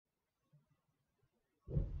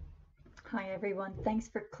Hi everyone, thanks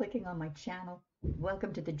for clicking on my channel.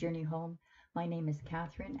 Welcome to the journey home. My name is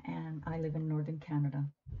Catherine and I live in Northern Canada.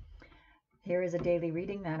 Here is a daily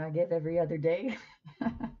reading that I give every other day.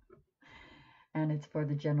 And it's for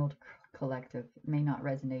the general collective. It may not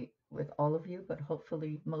resonate with all of you, but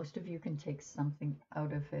hopefully most of you can take something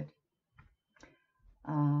out of it.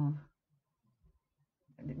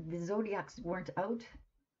 The zodiacs weren't out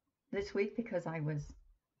this week because I was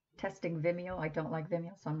testing Vimeo. I don't like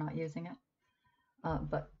Vimeo, so I'm not using it.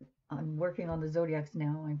 But I'm working on the zodiacs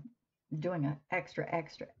now. I'm doing an extra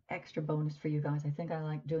bonus for you guys. I think I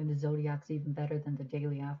like doing the zodiacs even better than the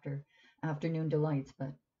daily afternoon delights.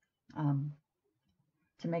 But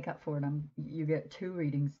to make up for it, you get 2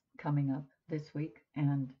 readings coming up this week,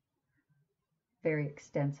 and very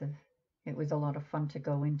extensive. It was a lot of fun to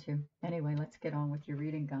go into. Anyway, let's get on with your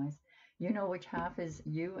reading, guys. You know which half is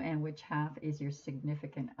you and which half is your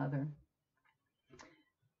significant other.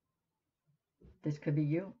 This could be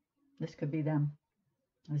you. This could be them.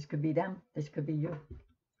 This could be them. This could be you.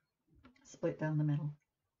 Split down the middle.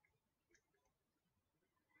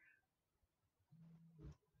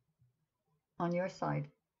 On your side,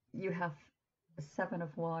 you have the 7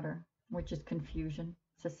 of water, which is confusion.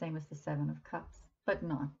 It's the same as the 7 of cups, but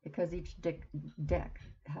not, because each deck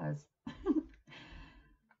has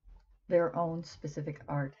their own specific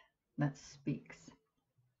art that speaks.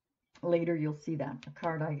 Later you'll see that. A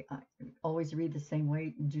card I always read the same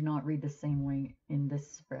way. Do not read the same way in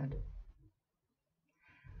this spread.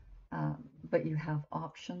 But you have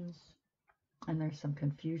options, and there's some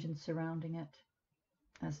confusion surrounding it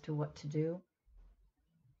as to what to do.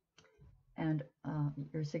 And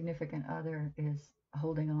your significant other is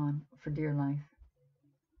holding on for dear life.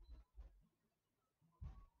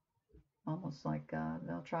 Almost like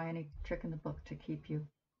they'll try any trick in the book to keep you.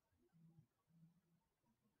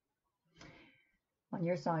 On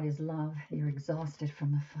your side is love. You're exhausted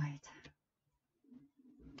from the fight.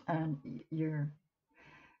 And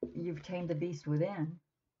you've tamed the beast within.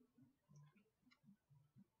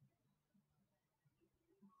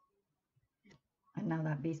 And now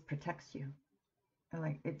that beast protects you.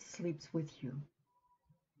 Like it sleeps with you.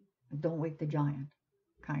 Don't wake the giant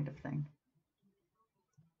kind of thing.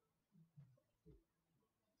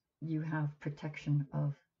 You have protection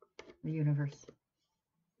of the universe.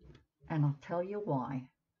 And I'll tell you why.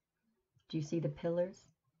 Do you see the pillars?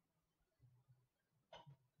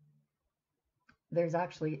 There's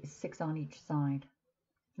actually 6 on each side,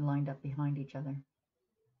 lined up behind each other.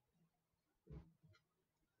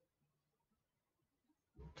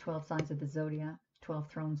 12 signs of the zodiac,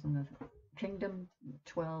 12 thrones in the kingdom,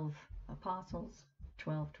 12 apostles,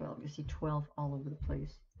 12, 12. You see 12 all over the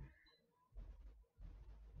place.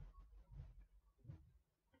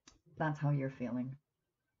 That's how you're feeling.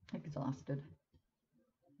 Exhausted.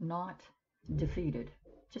 Not defeated,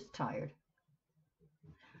 just tired.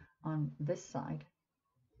 On this side,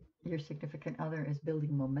 your significant other is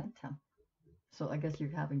building momentum. So I guess you're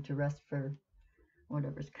having to rest for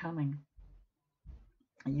whatever's coming.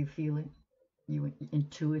 You feel it. You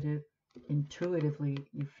intuitively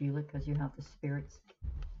you feel it because you have the spirits,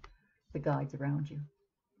 the guides around you,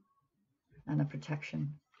 and the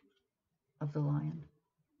protection of the lion.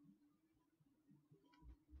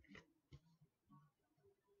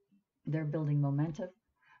 They're building momentum.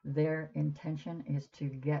 Their intention is to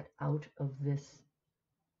get out of this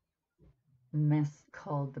mess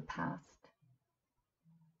called the past.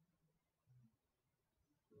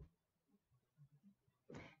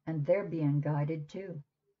 And they're being guided too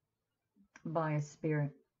by a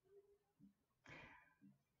spirit.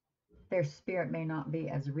 Their spirit may not be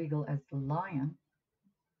as regal as the lion,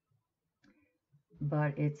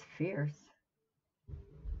 but it's fierce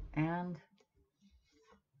and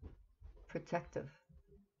protective.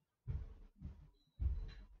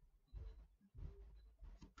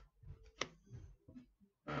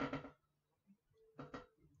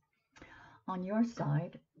 On your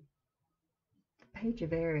side, the Page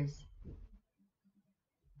of Air is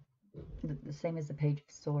the same as the Page of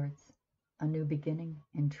Swords, a new beginning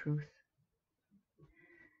in truth.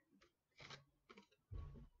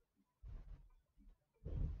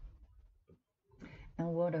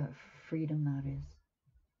 And what a freedom that is.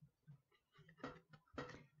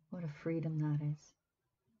 What a freedom that is.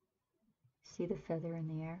 See the feather in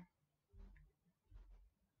the air?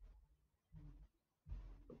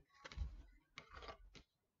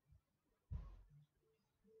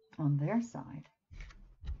 On their side,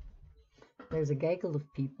 there's a gaggle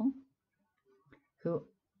of people who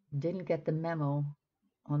didn't get the memo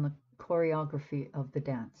on the choreography of the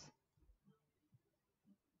dance.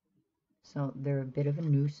 So they're a bit of a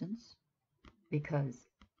nuisance because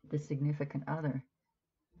the significant other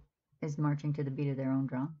is marching to the beat of their own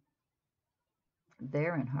drum.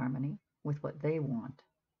 They're in harmony with what they want.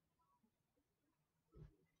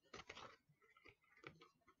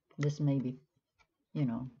 This may be, you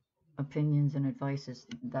know, opinions and advices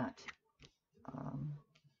that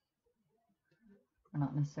are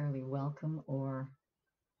not necessarily welcome, or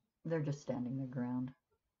they're just standing their ground.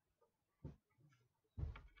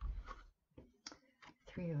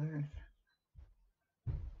 Three of Earth.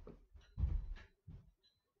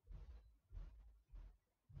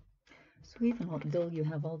 So even though you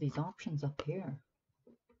have all these options up here,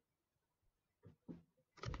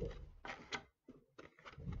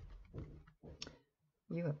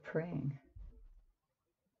 you are praying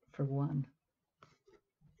for one.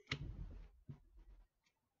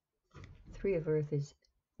 Three of Earth is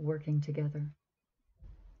working together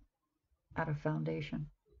at a foundation.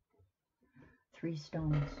 3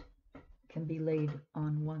 stones can be laid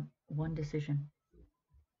on one decision,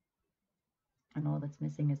 and all that's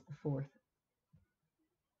missing is the 4th.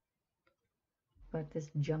 But this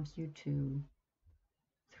jumps you to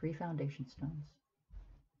 3 foundation stones.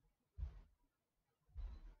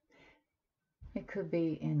 It could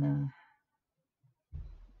be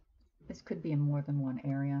this could be in more than one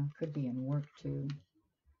area, could be in work too.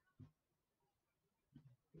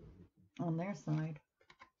 On their side,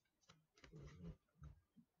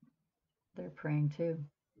 they're praying too.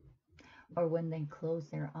 Or when they close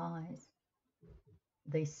their eyes,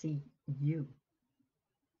 they see you.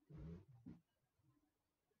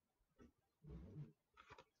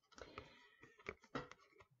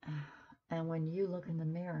 And when you look in the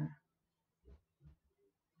mirror,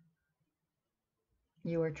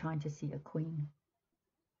 you are trying to see a queen.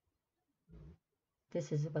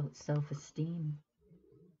 This is about self-esteem.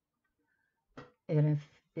 And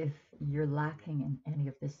if you're lacking in any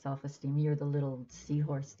of this self-esteem, you're the little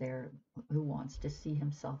seahorse there who wants to see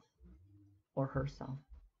himself or herself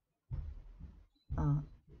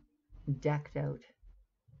decked out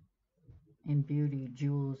in beauty,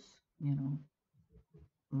 jewels, you know,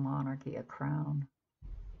 monarchy, a crown.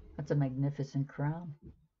 That's a magnificent crown.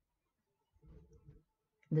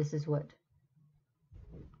 This is what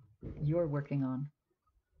you're working on.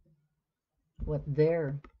 What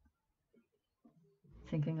they're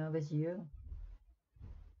thinking of is you.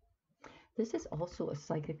 This is also a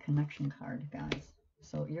psychic connection card, guys.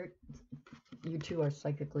 So you two are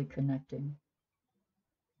psychically connecting.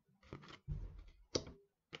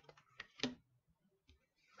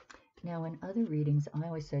 Now, in other readings, I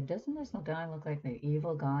always said, doesn't this guy look like the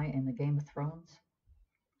evil guy in the Game of Thrones?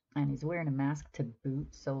 And he's wearing a mask to boot,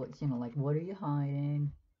 so it's, you know, like, what are you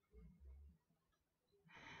hiding?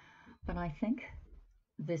 But I think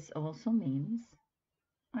this also means,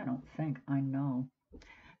 I don't think, I know,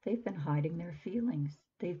 they've been hiding their feelings.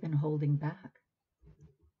 They've been holding back.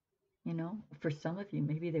 You know, for some of you,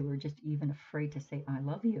 maybe they were just even afraid to say, I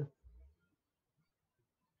love you.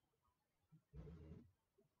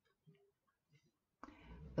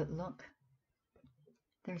 But look,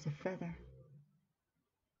 there's a feather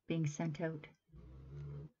being sent out.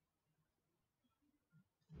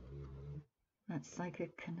 That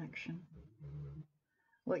psychic connection.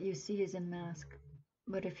 What you see is a mask,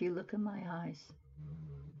 but if you look in my eyes,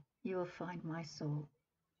 you will find my soul.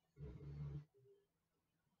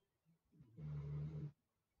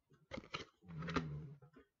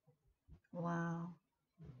 Wow.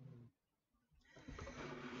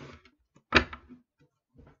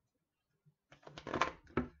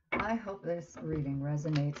 I hope this reading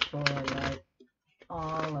resonates for like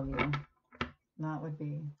all of you. That would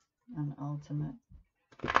be an ultimate.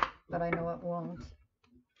 But I know it won't.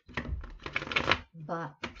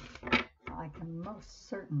 But I can most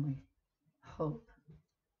certainly hope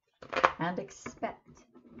and expect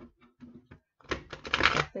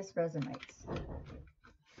that this resonates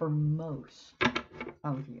for most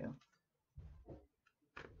of you.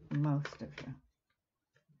 Most of you.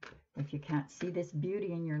 If you can't see this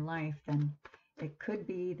beauty in your life, then it could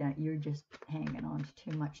be that you're just hanging on to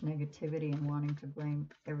too much negativity and wanting to blame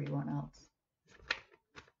everyone else.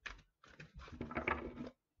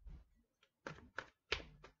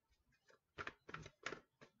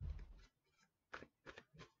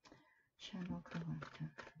 Channel Collective.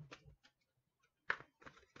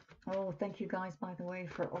 Oh, thank you guys, by the way,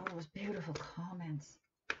 for all those beautiful comments.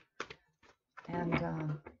 And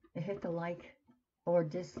hit the like or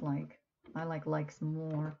dislike. I like likes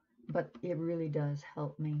more, but it really does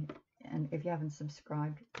help me. And if you haven't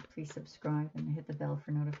subscribed, please subscribe and hit the bell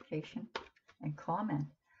for notification and comment.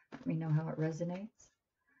 Let me know how it resonates.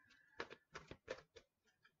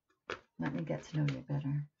 Let me get to know you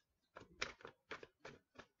better.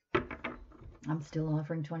 I'm still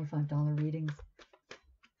offering $25 readings.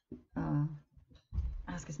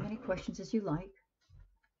 Ask as many questions as you like.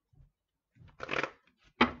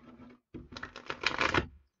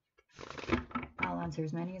 I'll answer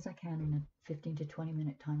as many as I can in a 15 to 20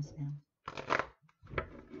 minute time span.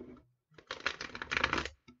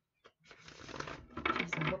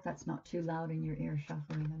 I hope that's not too loud in your ear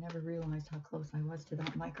shuffling. I never realized how close I was to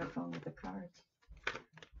that microphone with the cards.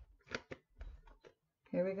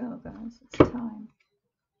 Here we go, guys. It's time.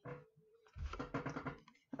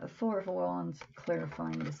 Four of Wands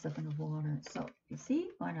clarifying the Seven of Water. So, you see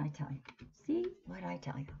what I tell you? See what I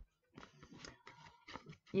tell you?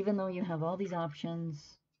 Even though you have all these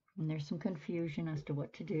options and there's some confusion as to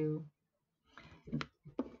what to do,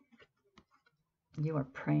 you are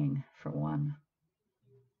praying for one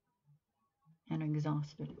and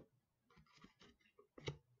exhausted.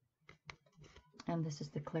 And this is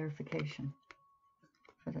the clarification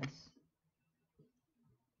for this.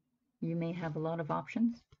 You may have a lot of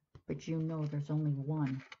options, but you know there's only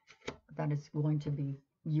one that is going to be,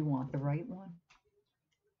 you want the right one.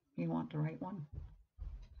 You want the right one.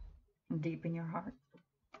 And deep in your heart,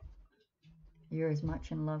 you're as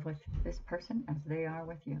much in love with this person as they are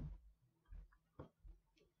with you.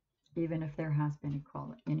 Even if there has been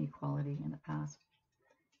inequality in the past.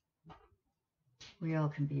 We all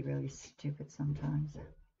can be really stupid sometimes.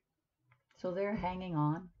 So they're hanging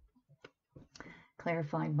on,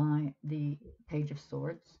 clarified by the Page of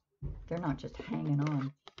Swords. They're not just hanging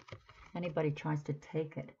on. Anybody tries to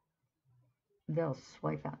take it, they'll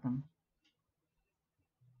swipe at them.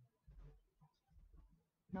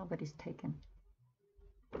 Nobody's taken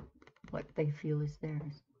what they feel is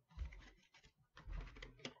theirs.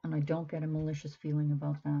 And I don't get a malicious feeling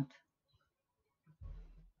about that.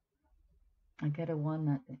 I get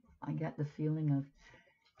the feeling of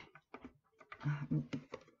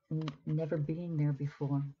never being there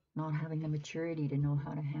before, not having the maturity to know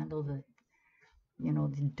how to handle the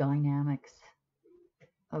dynamics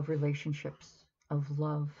of relationships, of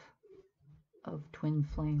love, of twin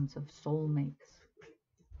flames, of soulmates.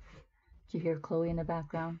 Do you hear Chloe in the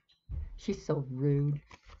background? She's so rude.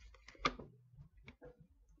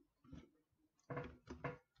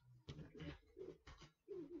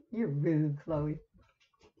 You're rude, Chloe.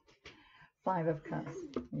 Five of Cups.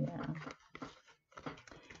 Yeah.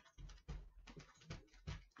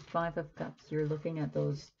 Five of Cups. You're looking at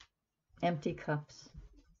those empty cups.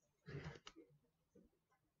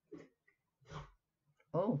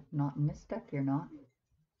 Oh, not in this deck, you're not.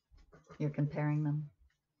 You're comparing them.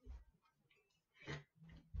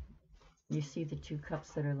 You see the two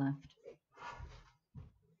cups that are left.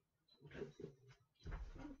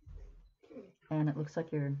 And it looks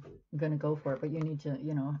like you're going to go for it, but you need to,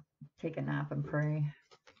 take a nap and pray,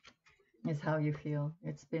 is how you feel.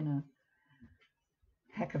 It's been a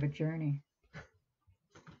heck of a journey.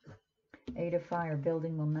 Eight of Fire,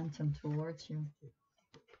 building momentum towards you.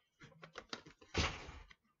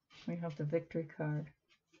 We have the Victory card.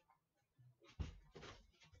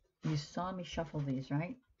 You saw me shuffle these,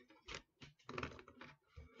 right?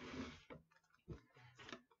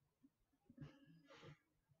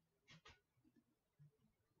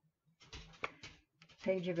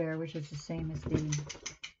 Page of Air, which is the same as the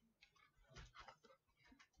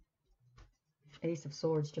Ace of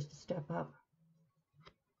Swords, just a step up.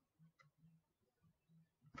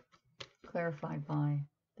 Clarified by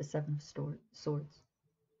the Seven of Swords.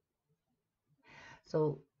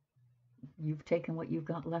 So you've taken what you've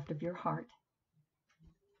got left of your heart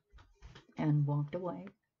and walked away.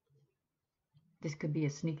 This could be a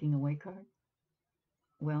sneaking away card.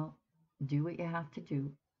 Well, do what you have to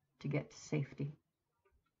do to get to safety.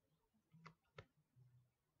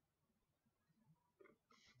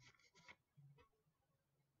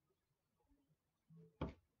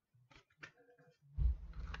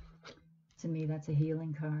 To me, that's a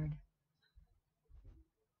healing card.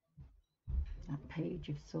 That Page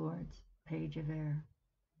of Swords, Page of Air.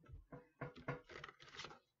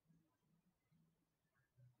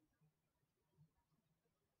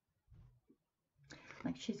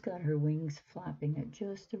 Like she's got her wings flapping at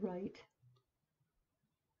just the right.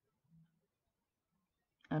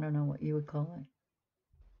 I don't know what you would call it.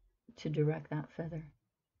 To direct that feather.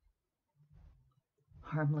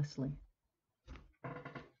 Harmlessly.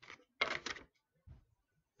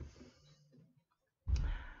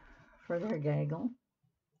 For their gaggle,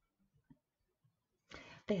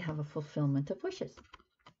 they have a fulfillment of wishes,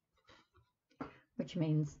 which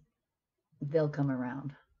means they'll come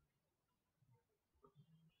around.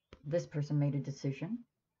 This person made a decision.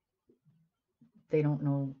 They don't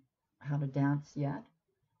know how to dance yet.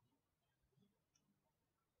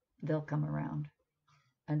 they'll come around.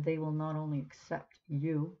 And they will not only accept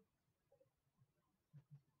you,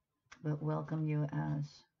 but welcome you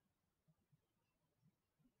as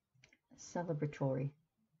celebratory.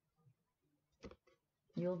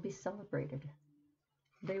 You'll be celebrated.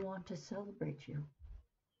 They want to celebrate you.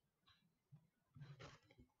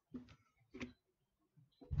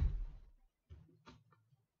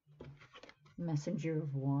 Messenger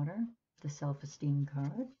of Water, the self-esteem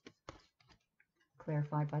card,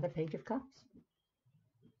 clarified by the Page of Cups.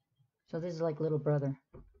 So this is like little brother.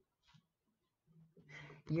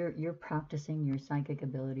 You're practicing your psychic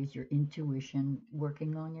abilities, your intuition,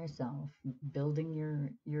 working on yourself, building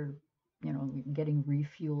your getting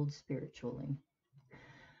refueled spiritually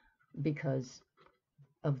because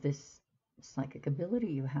of this psychic ability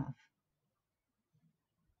you have.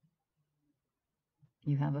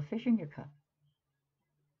 You have a fish in your cup.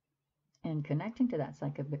 And connecting to that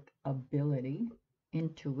psychic ability,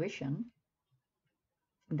 intuition,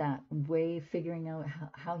 that way, figuring out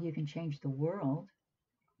how you can change the world,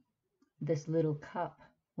 this little cup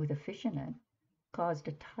with a fish in it caused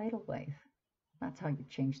a tidal wave. That's how you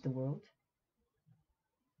change the world.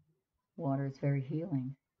 Water is very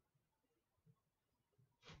healing.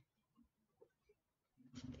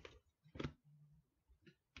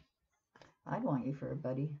 I'd want you for a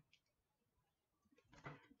buddy.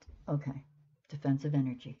 Okay, defensive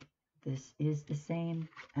energy. This is the same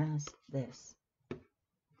as this.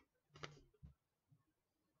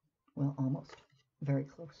 Well, almost. Very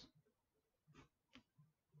close.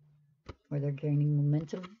 Where they're gaining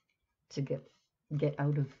momentum to get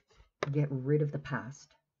rid of the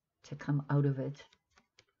past, to come out of it.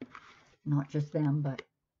 Not just them, but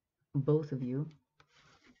both of you.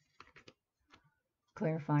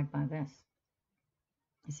 Clarified by this.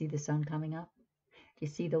 You see the sun coming up? You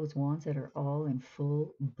see those wands that are all in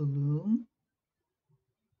full bloom?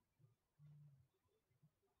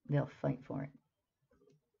 They'll fight for it.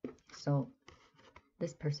 So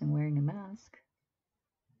this person wearing a mask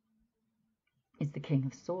is the King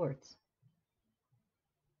of Swords.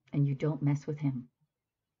 And you don't mess with him.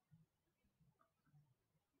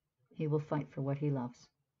 He will fight for what he loves.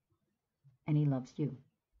 And he loves you.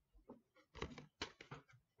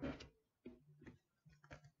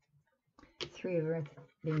 Three of Earth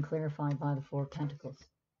being clarified by the Four of Pentacles.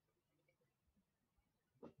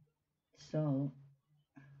 So,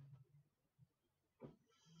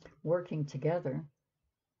 working together,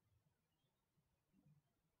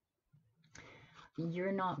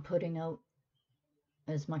 you're not putting out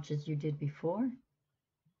as much as you did before.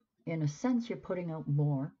 In a sense, you're putting out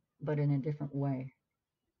more, but in a different way.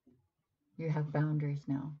 You have boundaries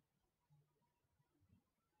now.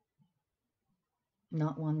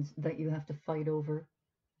 Not ones that you have to fight over.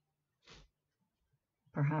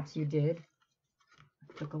 Perhaps you did.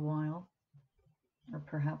 It took a while. Or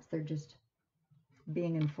perhaps they're just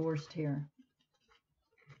being enforced here.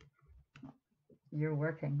 You're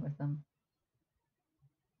working with them.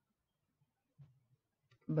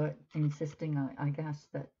 But insisting, I guess,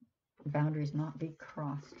 that boundaries not be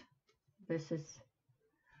crossed. This is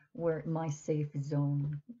where my safe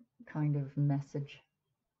zone kind of message.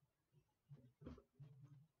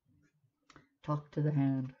 Talk to the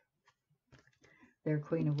hand. Their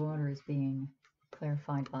Queen of Water is being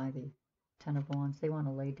clarified by the Ten of Wands. They want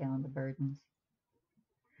to lay down the burdens.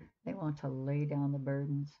 They want to lay down the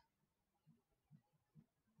burdens.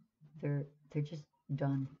 They're just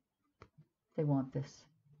done. They want this.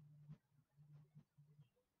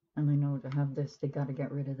 And they know to have this, they got to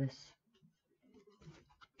get rid of this.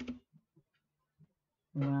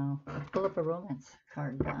 Wow. Let's pull up a romance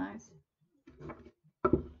card, guys.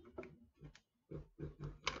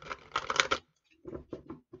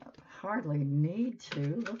 Hardly need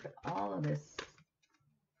to. Look at all of this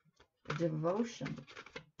devotion.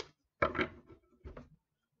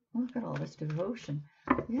 Look at all this devotion.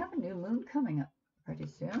 We have a new moon coming up pretty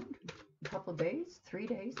soon. A couple days, 3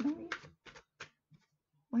 days maybe.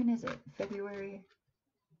 When is it? February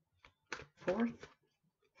 4th?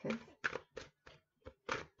 5th?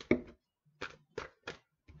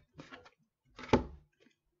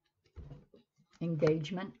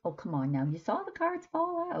 Engagement. Oh, come on now. You saw the cards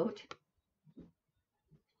fall out.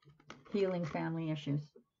 Healing family issues.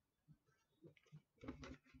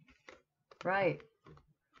 Right.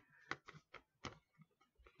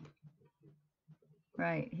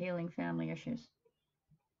 Right. Healing family issues.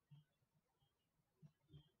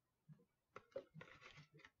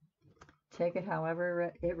 Take it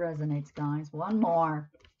however it resonates, guys. One more.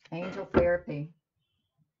 Angel therapy.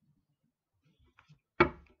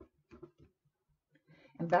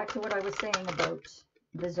 And back to what I was saying about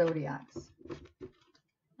the zodiacs.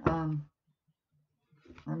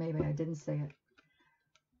 or maybe I didn't say it.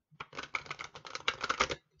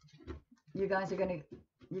 You guys are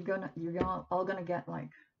you're all gonna get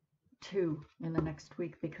like 2 in the next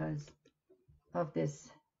week because of this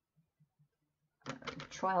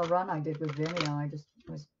trial run I did with Vimeo. I just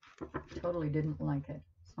totally didn't like it,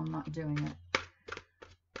 so I'm not doing it.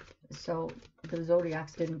 So the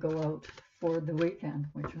Zodiacs didn't go out for the weekend,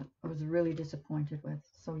 which I was really disappointed with.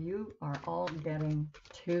 So you are all getting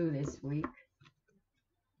 2 this week.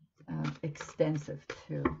 Extensive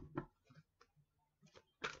 2.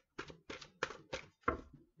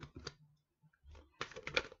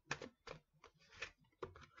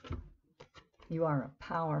 You are a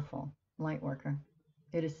powerful light worker.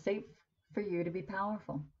 It is safe for you to be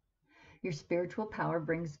powerful. Your spiritual power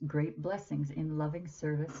brings great blessings in loving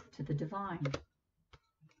service to the divine.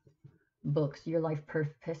 Books. Your life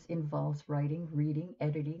purpose involves writing, reading,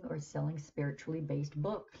 editing, or selling spiritually based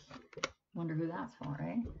books. Wonder who that's for,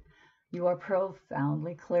 eh? You are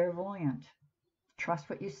profoundly clairvoyant. Trust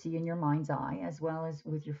what you see in your mind's eye as well as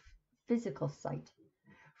with your physical sight,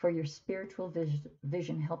 for your spiritual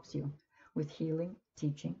vision helps you with healing,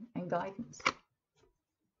 teaching, and guidance.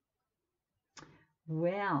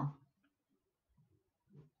 Well,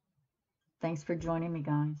 thanks for joining me,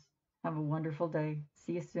 guys. Have a wonderful day.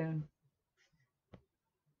 See you soon.